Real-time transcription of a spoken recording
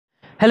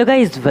Hello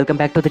guys, welcome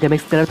back to the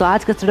GameXkiller। तो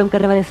आज का स्टूडियो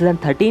करने वाले सीजन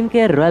 13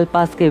 के रॉयल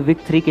पास के वीक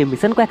 3 के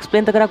मिशन को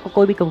एक्सप्लेन। तो अगर आपको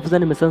कोई भी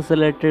कंफ्यूजन है मिशन से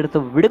रिलेटेड तो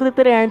वीडियो को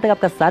देखते रहिए एंड तक,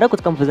 आपका सारा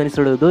कुछ कंफ्यूजन इस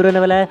वीडियो दूर होने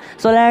वाला है।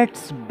 So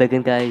let's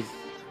begin guys.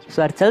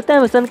 सो यार चलते हैं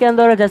मिशन के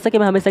अंदर। और जैसा कि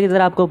मैं हमेशा की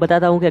तरह आपको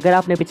बताता हूँ कि अगर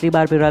आपने पिछली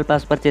बार भी रॉयल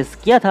पास परचेस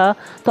किया था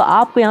तो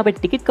आपको यहाँ पे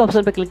टिकट के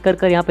ऑप्शन पे क्लिक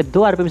कर यहाँ पे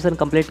 2 RP मिशन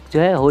कंप्लीट जो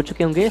है हो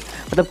चुके होंगे,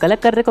 मतलब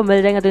कलेक्ट करने को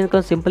मिल जाएंगे। तो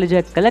इनको सिंपली जो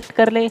है कलेक्ट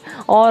कर लें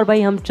और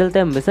भाई हम चलते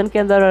हैं मिशन के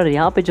अंदर। और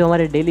यहाँ पे जो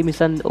हमारे डेली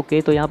मिशन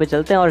तो यहाँ पे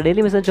चलते हैं। और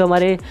डेली मिशन जो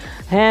हमारे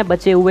हैं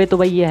बचे हुए तो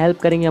भाई ये हेल्प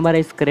करेंगे हमारे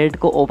इस क्रेड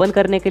को ओपन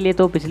करने के लिए।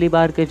 तो पिछली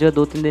बार के जो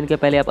 2-3 दिन के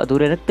पहले आप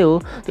अधूरे रखते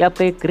हो तो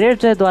आपका एक क्रेड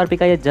जो है 2 RP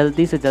का ये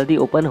जल्दी से जल्दी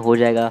ओपन हो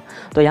जाएगा।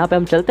 तो यहाँ पे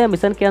हम चलते हैं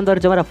मिशन के अंदर।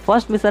 जो हमारा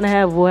फर्स्ट मिशन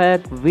है वो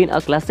है win a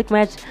classic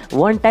match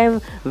one time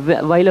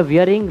while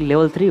wearing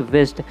level 3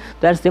 waste.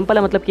 तो यार सिंपल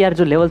है, मतलब कि यार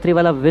जो लेवल 3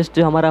 वाला वेस्ट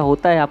जो हमारा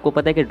होता है, आपको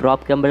पता है कि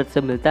ड्रॉप के अंदर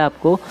से मिलता है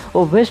आपको,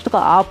 वो वेस्ट का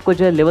आपको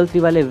जो है लेवल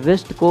 3 वाले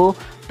वेस्ट को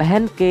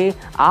पहन के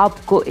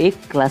आपको एक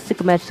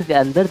क्लासिक मैच के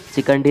अंदर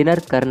चिकन डिनर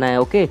करना है।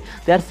 ओके,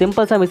 तो यार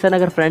सिंपल सा मिशन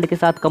अगर फ्रेंड के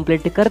साथ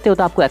कंप्लीट करते हो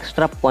तो आपको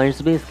एक्स्ट्रा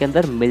पॉइंट्स भी इसके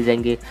अंदर मिल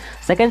जाएंगे।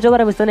 सेकंड जो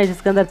हमारा मिशन है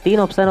जिसके अंदर 3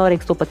 ऑप्शन और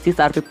 125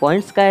 RP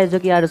पॉइंट्स का है, जो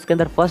कि यार उसके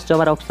अंदर फर्स्ट जो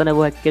हमारा ऑप्शन है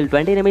वो है किल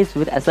 20 enemies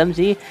with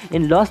SMG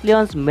in loss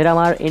lions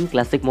Miramar in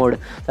classic mode.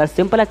 तो यार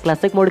सिंपल है,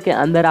 क्लासिक मोड के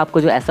अंदर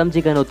आपको जो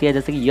SMG गन होती है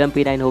जैसे कि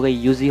UMP9 हो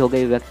गई, UZ हो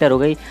गई, वेक्टर हो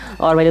गई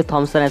और भाई जो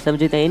थॉमसन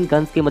SMG थे, इन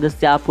गन्स की मदद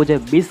से आपको जो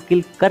 20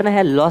 किल करना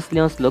है लॉस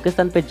लियोन्स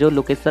लोकेशन पे, जो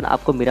लोकेशन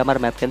आपको मिरामार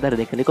मैप के अंदर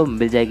देखने को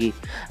मिल जाएगी।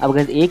 अब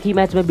अगर एक ही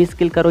मैच में 20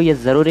 किल करो ये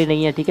जरूरी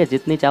नहीं है, ठीक है,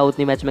 जितनी चाहो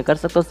उतनी मैच में कर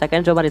सकते हो।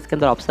 सेकंड जो हमारे इसके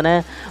अंदर ऑप्शन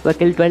है वह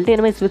किल 20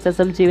 एनिमीज विद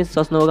SMG विद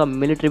सोचना होगा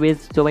मिलिट्री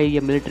बेस। जो भाई ये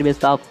मिलिट्री बेस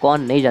तो आप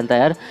कौन नहीं जानता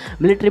यार,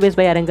 मिलिट्री बेस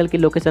भाई एरेंगल की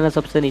लोकेशन है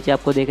सबसे नीचे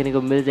आपको देखने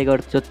को मिल जाएगा।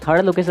 और जो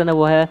थर्ड लोकेशन है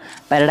वो है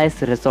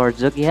पैराडाइज रिसोर्ट,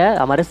 जो कि है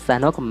हमारे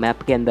सैनोक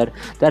मैप के अंदर।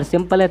 तो यार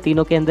सिंपल है,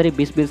 तीनों के अंदर ही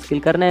 20-20 किल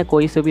करना है,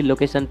 कोई से भी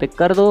लोकेशन पे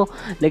कर दो,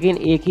 लेकिन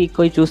एक ही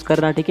कोई चूज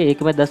करना, ठीक है,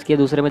 एक में 10 किया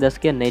दूसरे में 10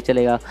 किया नहीं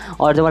चलेगा।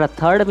 और जो हमारा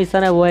थर्ड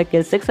मिशन है वो है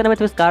किल 6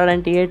 enemies with car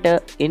 98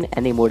 in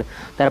any mode.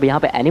 तो अब यहाँ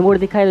पे एनी मोड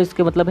दिखा है तो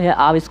इसके मतलब है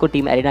आप इसको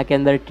टीम एरिना के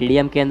अंदर,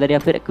 TDM के अंदर या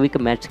फिर क्विक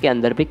मैच के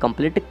अंदर भी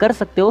कंप्लीट कर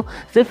सकते हो।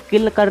 सिर्फ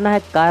किल करना है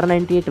कार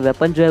 98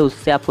 वेपन जो है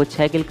उससे आपको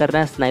 6 किल करना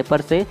है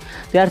स्नाइपर से।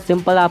 तो यार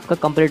सिंपल आपका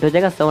कंप्लीट हो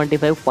जाएगा,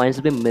 75 पॉइंट्स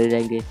भी मिल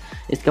जाएंगे।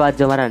 इसके बाद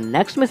जो हमारा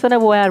नेक्स्ट मिशन है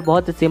वो यार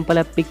बहुत ही सिंपल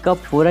है, pickup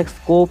 4x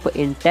scope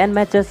in 10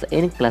 matches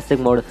in classic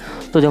mode.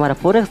 तो जो हमारा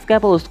 4x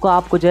स्कोप है उसको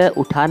आपको जो है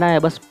उठाना है,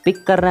 बस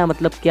पिक करना है।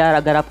 मतलब क्या,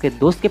 अगर आपके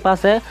दोस्त के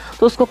पास है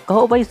तो उसको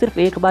कहो भाई सिर्फ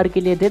एक बार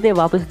के लिए दे दे,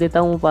 वापस देता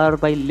हूँ, और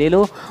भाई ले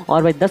लो।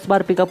 और भाई 10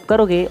 बार पिकअप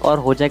करोगे और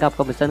हो जाएगा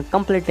आपका मिशन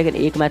कंप्लीट। लेकिन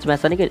एक मैच में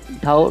ऐसा नहीं कि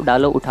उठाओ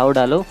डालो उठाओ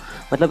डालो,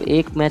 मतलब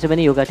एक मैच में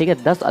नहीं होगा, ठीक है,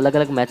 10 अलग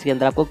अलग मैच के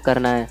अंदर आपको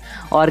करना है।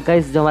 और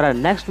गाइस जो हमारा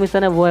नेक्स्ट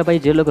मिशन है वो है भाई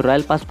जो लोग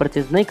रॉयल पास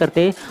परचेज नहीं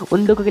करते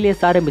उन लोगों के लिए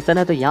सारे मिशन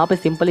है। तो यहाँ पे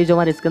सिंपली जो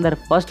हमारे इसके अंदर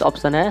फर्स्ट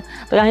ऑप्शन है,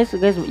 तो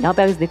यहाँ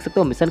पे आप देख सकते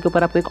हो मिशन के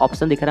ऊपर आपको एक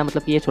ऑप्शन दिख रहा है,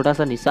 मतलब कि ये छोटा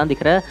सा निशान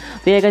दिख रहा है।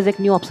 तो ये गाइस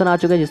एक न्यू ऑप्शन आ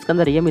चुका है जिसके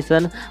अंदर ये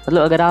मिशन,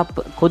 मतलब अगर आप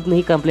खुद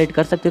नहीं कंप्लीट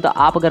कर सकते तो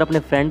आप अगर अपने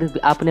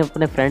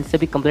फ्रेंड से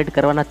भी कंप्लीट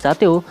करवाना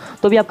चाहते हो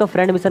तो भी आपका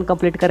फ्रेंड मिशन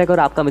कंप्लीट करेगा और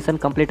आपका मिशन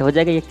कंप्लीट हो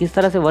जाएगा। ये किस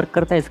तरह से वर्क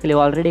करता है इसके लिए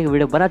ऑलरेडी एक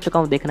वीडियो बना चुका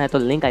हूँ, देखना है तो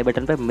लिंक आई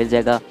बटन पर मिल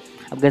जाएगा।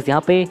 अब गाइस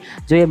यहाँ पे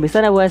जो ये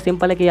मिशन है वो है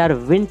सिंपल है कि यार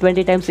विन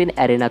 20 टाइम्स इन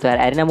एरिना। तो यार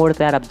एरिना मोड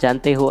तो यार आप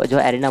जानते हो, जो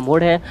एरिना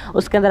मोड है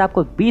उसके अंदर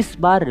आपको 20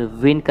 बार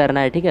विन करना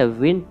है, ठीक है,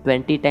 विन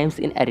 20 टाइम्स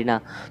इन एरिना।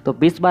 तो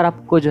 20 बार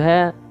आपको जो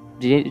है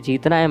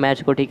जीतना है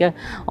मैच को, ठीक है।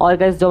 और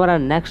गाइस जो हमारा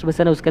नेक्स्ट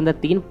मिशन है उसके अंदर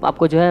 3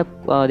 आपको जो है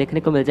देखने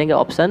को मिल जाएंगे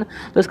ऑप्शन।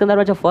 तो इसके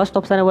अंदर जो फर्स्ट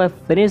ऑप्शन है वो है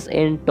फिनिश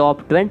इन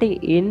टॉप 20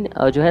 इन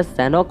जो है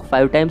सैनोक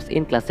 5 टाइम्स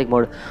इन क्लासिक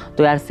मोड।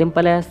 तो यार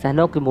सिंपल है,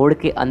 सैनोक मोड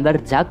के अंदर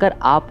जाकर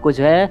आपको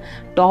जो है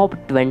टॉप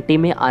 20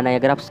 में आना है।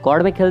 अगर आप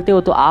स्क्वाड में खेलते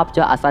हो तो आप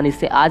जो आसानी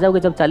से आ जाओगे,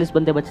 जब 40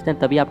 बंदे बचते हैं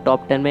तभी आप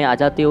टॉप 10 में आ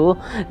जाते हो,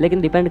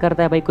 लेकिन डिपेंड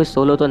करता है भाई कोई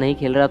सोलो तो नहीं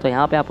खेल रहा। तो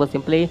यहाँ पे आपको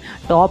सिंपली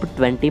टॉप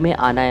 20 में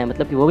आना है,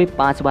 मतलब कि वो भी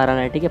 5 बार आना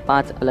है, ठीक है,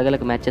 5 अलग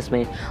अलग मैचेस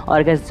में।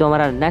 और गाइस जो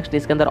हमारा नेक्स्ट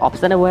इसके अंदर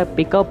ऑप्शन है वो है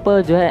पिकअप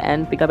जो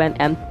है पिकअप एन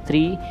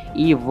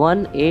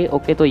M3E1A।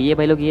 ओके, तो ये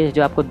भाई लोग ये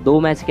जो आपको 2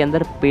 मैच के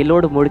अंदर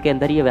पेलोड मोड के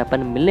अंदर ये वेपन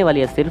मिलने वाली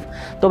है सिर्फ।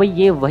 तो भाई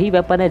ये वही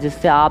वेपन है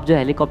जिससे आप जो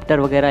हेलीकॉप्टर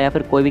वगैरह या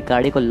फिर कोई भी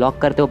गाड़ी को लॉक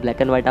करते हो,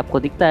 ब्लैक एंड व्हाइट आपको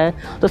दिखता है।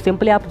 तो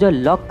सिंपली आप जो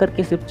लॉक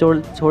करके सिर्फ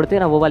छोड़ते हैं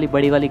ना, वो वाली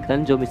बड़ी वाली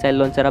गन जो मिसाइल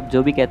लॉन्चर आप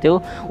जो भी कहते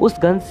हो, उस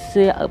गन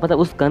से मतलब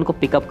उस गन को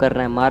पिकअप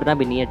करना है, मारना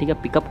भी नहीं है, ठीक है,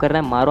 पिकअप करना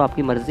है, मारो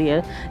आपकी मर्जी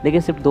है,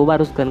 लेकिन सिर्फ 2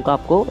 बार उस गन को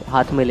आपको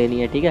हाथ में लेनी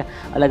है, ठीक है,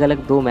 अलग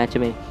अलग 2 मैच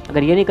में।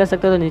 अगर ये नहीं कर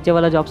सकते तो नीचे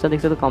वाला जो ऑप्शन देख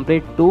सकते हो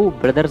कंप्लीट 2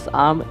 ब्रदर्स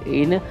आर्म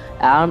इन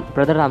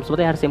ब्रदर आर्म्स, मतलब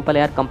यार सिंपल है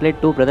यार complete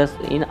 2 brothers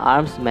in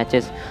arms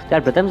matches. तो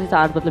यार ब्रदर्स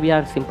आर्म्स मतलब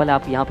यार सिंपल है,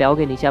 आप यहाँ पे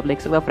आओगे, नीचे आप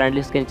देख सकते हो फ्रेंड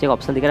लिस्ट के नीचे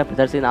ऑप्शन दिख रहा है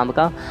ब्रदर्स इन आर्म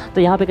का।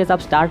 तो यहाँ पे कैसे आप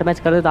स्टार्ट मैच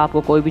करते हो तो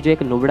आपको कोई भी जो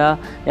एक नुबड़ा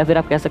या फिर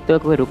आप कह सकते हो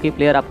कोई रुकी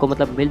प्लेयर आपको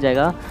मतलब मिल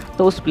जाएगा,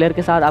 तो उस प्लेयर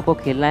के साथ आपको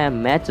खेलना है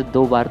मैच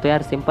 2 बार। तो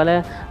यार सिंपल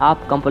है,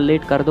 आप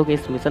कंप्लीट कर दोगे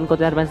इस मिशन को।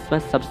 तो यार मैं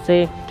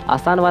सबसे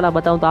आसान वाला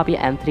बताऊं तो आप ये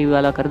M3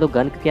 वाला कर दो,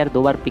 गन की यार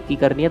 2 बार पिक ही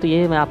करनी है, तो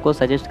ये मैं आपको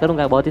सजेस्ट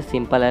करूंगा, बहुत ही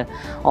सिंपल है।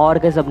 और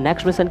गाइस अब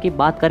नेक्स्ट मिशन की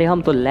बात करें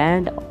हम तो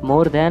land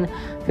more than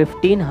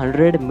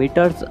 1500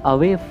 metres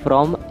away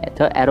from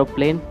the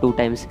aeroplane 2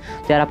 times.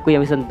 तो यार आपको ये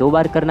मिशन 2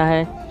 बार करना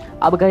है।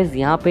 अब गाइज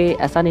यहाँ पे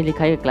ऐसा नहीं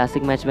लिखा है कि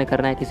क्लासिक मैच में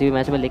करना है किसी भी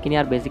मैच में, लेकिन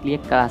यार बेसिकली ये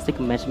क्लासिक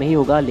मैच में ही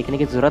होगा, लिखने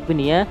की ज़रूरत भी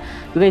नहीं है,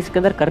 क्योंकि इसके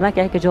अंदर करना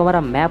क्या है कि जो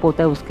हमारा मैप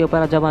होता है उसके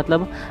ऊपर जब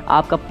मतलब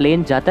आपका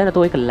प्लेन जाता है ना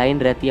तो एक लाइन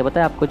रहती है, पता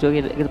है आपको, जो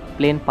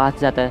प्लेन पाथ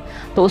जाता है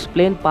तो उस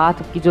प्लेन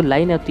पाथ की जो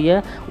लाइन होती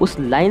है उस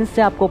लाइन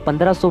से आपको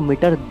 1500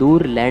 मीटर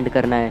दूर लैंड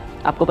करना है।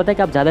 आपको पता है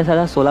कि आप ज़्यादा से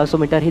ज़्यादा 1600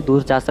 मीटर ही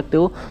दूर जा सकते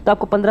हो, तो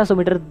आपको 1500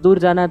 मीटर दूर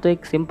जाना है। तो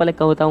एक सिंपल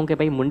एक होता हूँ कि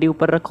भाई मुंडी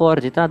ऊपर रखो और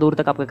जितना दूर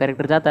तक आपका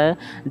कैरेक्टर जाता है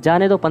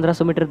जाने दो,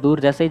 1500 मीटर दूर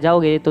जैसे ही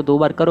जाओगे तो 2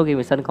 बार करोगे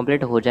मिशन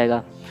कंप्लीट हो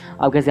जाएगा।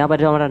 अब कैसे यहाँ पर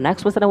जो हमारा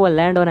नेक्स्ट मिशन है वो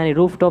land on any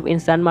roof top in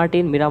San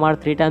Martin Miramar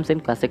 3 times in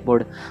classic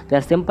mode. तो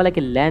यार सिंपल है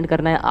कि लैंड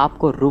करना है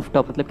आपको रूफ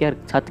टॉप मतलब कि यार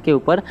छत के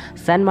ऊपर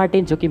सैन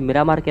मार्टिन जो कि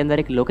मिरामार के अंदर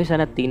एक लोकेशन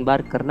है 3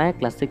 बार करना है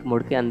क्लासिक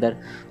मोड के अंदर।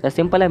 तो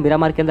सिंपल है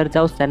मिरामार के अंदर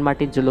जाओ, सैन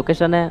मार्टिन जो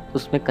लोकेशन है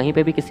उसमें कहीं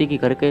पे भी किसी की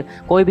घर के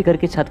कोई भी घर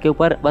की छत के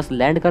ऊपर बस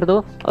लैंड कर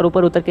दो और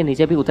ऊपर उतर के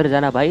नीचे भी उतर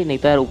जाना भाई, नहीं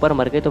तो यार ऊपर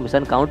मर गए तो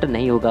मिशन काउंट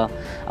नहीं होगा।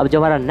 अब जो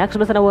हमारा नेक्स्ट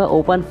मिशन है वो है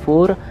open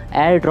 4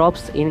 air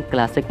drops in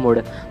classic mode.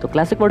 तो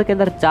क्लासिक मोड के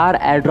अंदर 4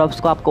 एयर ड्रॉप्स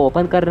को आपको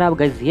ओपन करना है।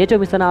 गाइस ये जो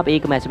मिशन आप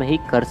एक मैच में ही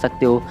कर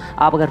सकते हो,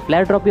 आप अगर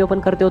फ्लैट ड्रॉप भी ओपन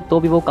करते हो तो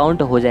भी वो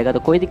काउंट हो जाएगा, तो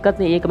कोई दिक्कत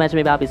नहीं, एक मैच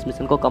में भी आप इस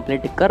मिशन को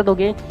कंप्लीट कर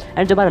दोगे।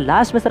 एंड जो हमारा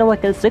लास्ट मिशन है वो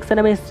किल 6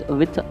 enemies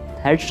with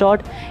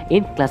headshot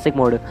in classic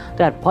mode.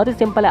 तो यार बहुत ही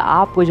सिंपल है,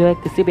 आपको जो है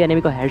किसी भी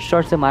एनिमी को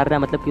हेडशॉट से मारना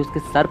है, मतलब कि उसके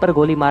सर पर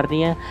गोली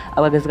मारनी है।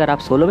 अब अगर आप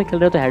सोलो में खेल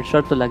रहे हो तो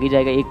हेडशॉट तो लग ही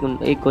जाएगा,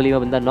 एक गोली में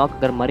बंदा नॉक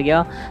अगर मर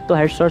गया तो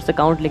हेडशॉट से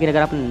काउंट, लेकिन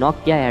अगर आपने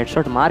नॉक किया है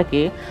हेडशॉट मार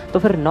के तो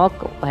फिर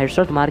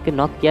हेडशॉट मार के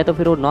नॉक किया तो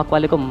फिर वो नॉक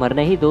वाले को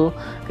मरने ही दो,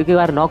 क्योंकि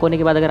यार नॉक होने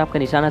के बाद अगर आपका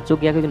निशाना चूक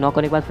गया, क्योंकि नॉक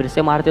होने के बाद फिर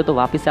से मारते हो तो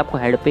वापस से आपको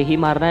हेड पे ही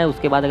मारना है,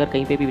 उसके बाद अगर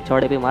कहीं पे भी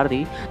पिछौड़े पे मार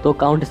दी तो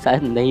काउंट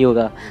शायद नहीं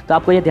होगा। तो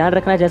आपको ये ध्यान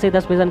रखना है, जैसे ही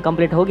 10 मिशन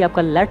कंप्लीट होगी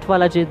आपका लेफ्ट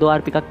वाला जो 2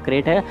 आरपी का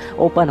क्रेट है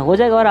ओपन हो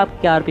जाएगा और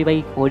आपकी आरपी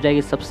भाई हो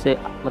जाएगी सबसे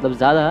मतलब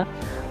ज़्यादा।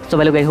 तो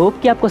वेल आई होप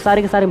कि आपको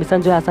सारे के सारे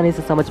मिशन जो है आसानी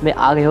से समझ में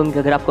आ गए होंगे।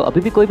 अगर आपको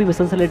अभी भी कोई भी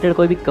मिशन से रिलेटेड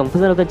कोई भी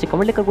कंफ्यूजन होता है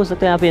कमेंट लेकर पूछ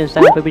सकते हैं, यहाँ पे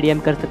इंस्टाग्राम पे भी डीएम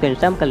कर सकते हैं,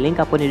 इंस्टाग्राम का लिंक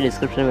आपको नीचे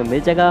डिस्क्रिप्शन में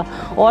मिल जाएगा।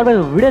 और भाई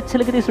वीडियो अच्छी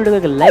लगी थी इस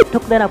वीडियो को लाइक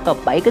ठोक देना, आपका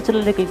बाइक चल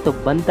रहा है तो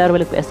बनता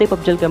है ऐसे ही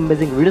पबजी के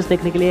अमेजिंग वीडियोस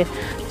देखने के लिए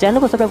चैनल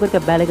को सब्सक्राइब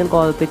करके बेल आइकन को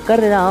ऑल पे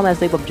कर देना। हम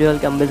ऐसे ही पबजी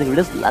के अमेजिंग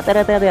वीडियोस लाते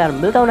रहते हैं। यार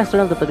मिलता हूँ नेक्स्ट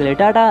वीडियो में, तब तक के लिए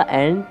टाटा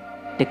एंड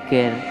टेक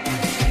केयर।